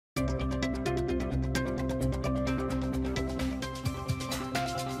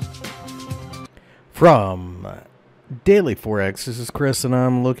From Daily Forex, this is Chris, and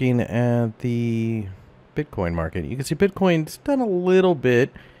I'm looking at the Bitcoin market. You can see Bitcoin's done a little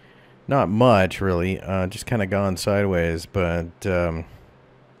bit, not much really, just kind of gone sideways. But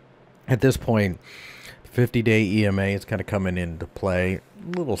at this point, 50-day EMA is kind of coming into play,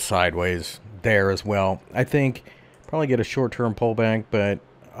 a little sideways there as well. I think probably get a short-term pullback, but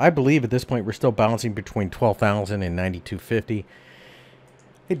I believe at this point we're still bouncing between 12,000 and 9,250.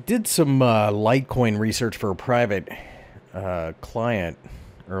 I did some Litecoin research for a private client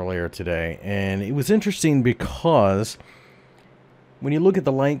earlier today, and it was interesting because when you look at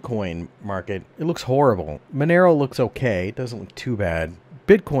the Litecoin market, it looks horrible. Monero looks okay. It doesn't look too bad.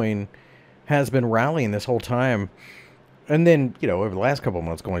 Bitcoin has been rallying this whole time, and then, over the last couple of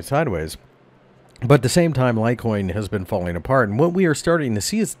months going sideways. But at the same time, Litecoin has been falling apart. And what we are starting to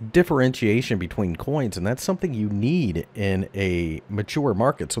see is differentiation between coins. And that's something you need in a mature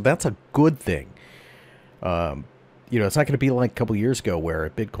market. So that's a good thing. It's not going to be like a couple years ago where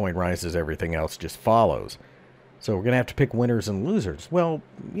Bitcoin rises, everything else just follows. So we're going to have to pick winners and losers. Well,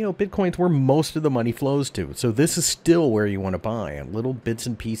 Bitcoin's where most of the money flows to. So this is still where you want to buy. And little bits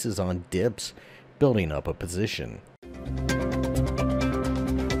and pieces on dips, building up a position.